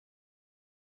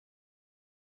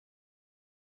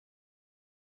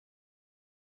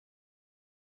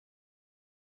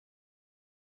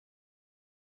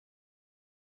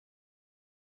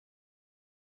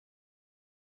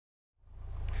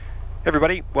Hey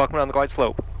everybody, welcome down the glide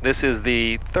slope. This is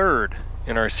the third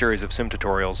in our series of sim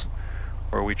tutorials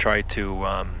where we try to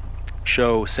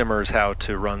show simmers how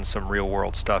to run some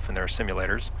real-world stuff in their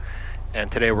simulators.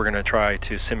 And today we're going to try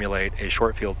to simulate a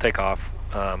short field takeoff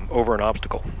over an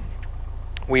obstacle.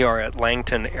 We are at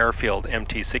Langton Airfield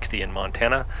MT-60 in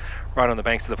Montana, right on the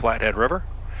banks of the Flathead River.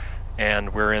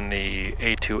 And we're in the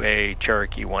A2A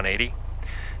Cherokee 180.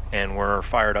 And we're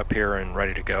fired up here and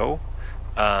ready to go.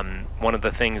 One of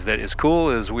the things that is cool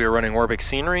is we are running Orbic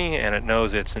scenery, and it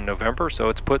knows it's in November, so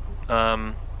it's put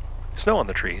snow on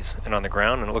the trees and on the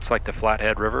ground, and it looks like the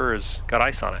Flathead River has got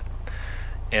ice on it.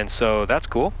 And so that's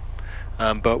cool.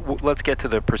 But let's get to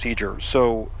the procedure.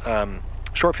 So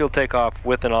short field takeoff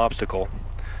with an obstacle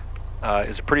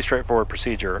is a pretty straightforward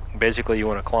procedure. Basically, you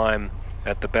want to climb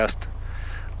at the best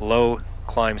low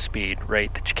climb speed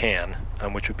rate that you can,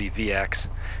 which would be Vx.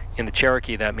 In the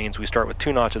Cherokee, that means we start with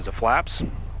 2 notches of flaps,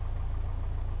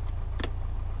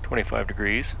 25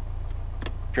 degrees.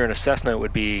 If you're in a Cessna, it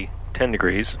would be 10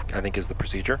 degrees, I think is the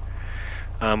procedure.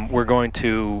 We're going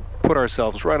to put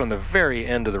ourselves right on the very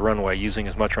end of the runway, using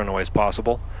as much runway as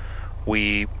possible.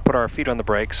 We put our feet on the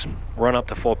brakes, run up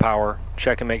to full power,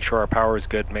 check and make sure our power is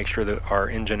good, make sure that our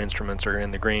engine instruments are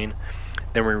in the green.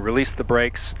 Then we release the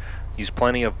brakes, use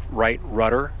plenty of right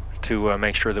rudder to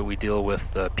make sure that we deal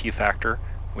with the P factor,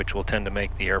 which will tend to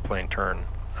make the airplane turn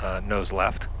nose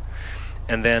left.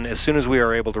 And then as soon as we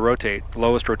are able to rotate, the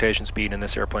lowest rotation speed in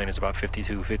this airplane is about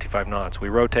 52, 55 knots. We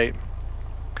rotate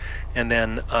and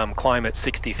then climb at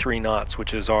 63 knots,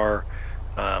 which is our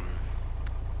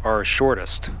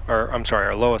shortest, or I'm sorry,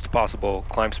 our lowest possible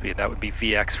climb speed. That would be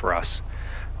Vx for us.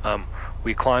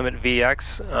 We climb at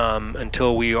Vx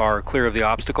until we are clear of the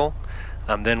obstacle.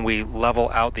 Then we level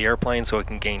out the airplane so it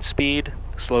can gain speed,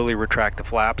 slowly retract the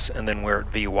flaps, and then we're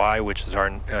at Vy, which is our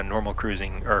normal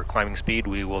cruising or climbing speed.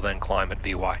 We will then climb at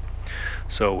Vy.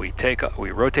 So we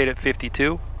rotate at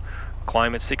 52,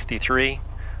 climb at 63.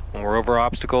 When we're over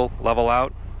obstacle, level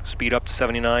out, speed up to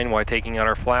 79 while taking out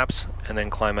our flaps, and then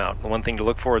climb out. The one thing to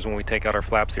look for is when we take out our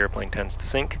flaps, the airplane tends to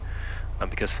sink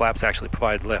because flaps actually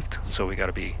provide lift, so we got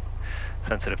to be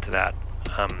sensitive to that.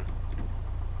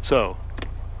 So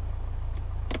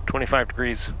 25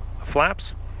 degrees of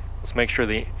flaps. Let's make sure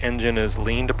the engine is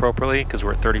leaned appropriately because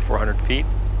we're at 3,400 feet.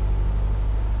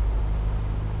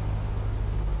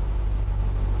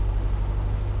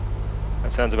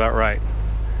 That sounds about right.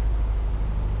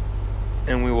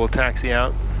 And we will taxi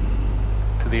out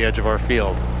to the edge of our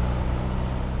field.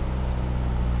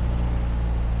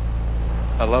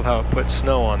 I love how it puts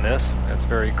snow on this. That's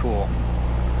very cool.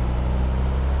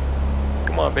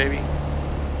 Come on, baby.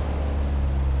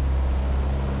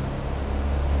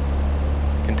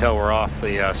 You can tell we're off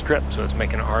the strip, so it's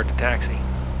making it hard to taxi.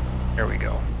 There we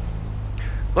go.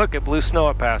 Look, it blew snow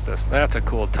up past us. That's a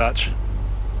cool touch.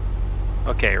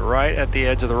 Okay, right at the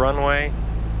edge of the runway.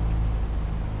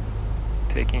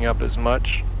 Taking up as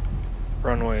much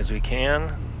runway as we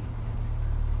can.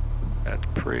 That's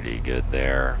pretty good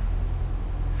there.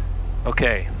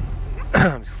 Okay,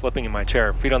 I'm slipping in my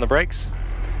chair. Feet on the brakes.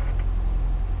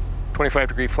 25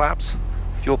 degree flaps.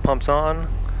 Fuel pumps on.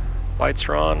 Lights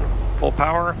are on. Full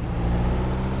power.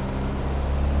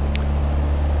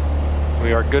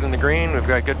 We are good in the green. We've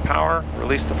got good power.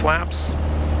 Release the flaps.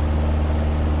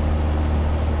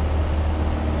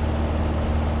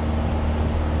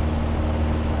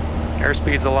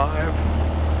 Airspeed's alive.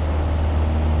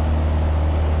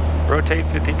 Rotate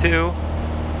 52.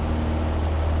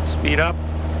 Speed up.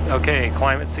 Okay,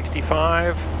 climb at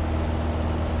 65.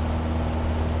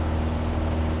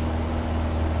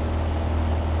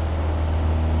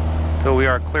 So we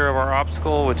are clear of our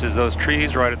obstacle, which is those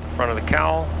trees right at the front of the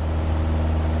cowl.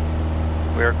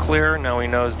 We are clear. Now we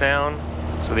nose down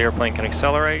so the airplane can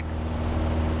accelerate.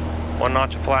 1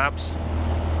 notch of flaps.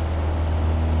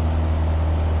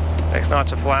 Next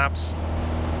notch of flaps,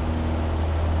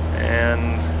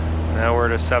 and now we're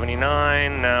to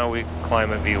 79. Now we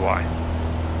climb at Vy.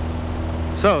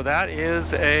 So that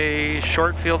is a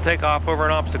short field takeoff over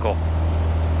an obstacle,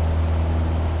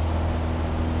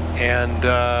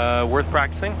 and worth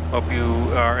practicing. Hope you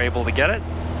are able to get it,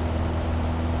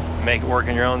 make it work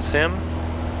in your own sim.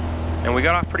 And we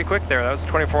got off pretty quick there. That was a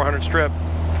 2,400 strip,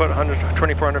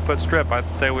 2,400 foot strip. I'd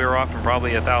say we were off in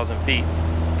probably 1,000 feet.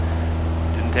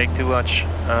 Take too much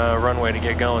runway to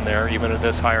get going there, even at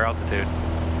this higher altitude.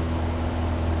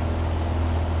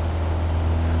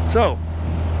 So,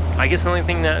 I guess the only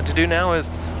thing to do now is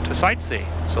to sightsee.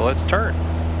 So let's turn.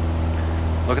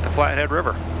 Look at the Flathead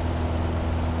River.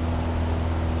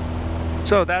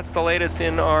 So that's the latest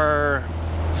in our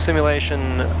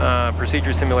simulation,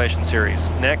 procedure simulation series.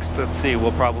 Next, let's see,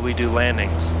 we'll probably do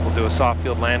landings. We'll do a soft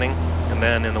field landing, and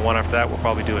then in the one after that, we'll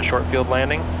probably do a short field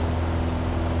landing.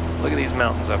 Look at these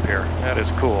mountains up here. That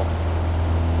is cool.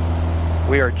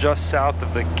 We are just south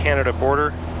of the Canada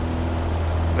border.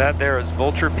 That there is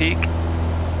Vulture Peak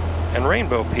and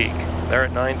Rainbow Peak. They're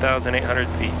at 9,800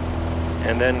 feet.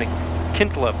 And then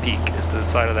Kintla Peak is to the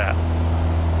side of that.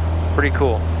 Pretty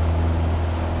cool.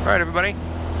 All right, everybody.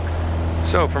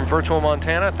 So from virtual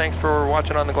Montana, thanks for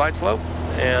watching on the glide slope.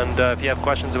 And if you have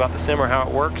questions about the sim or how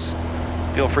it works,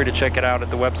 feel free to check it out at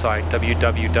the website,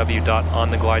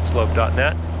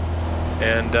 www.ontheglideslope.net.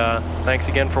 And thanks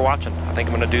again for watching. I think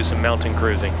I'm going to do some mountain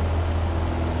cruising.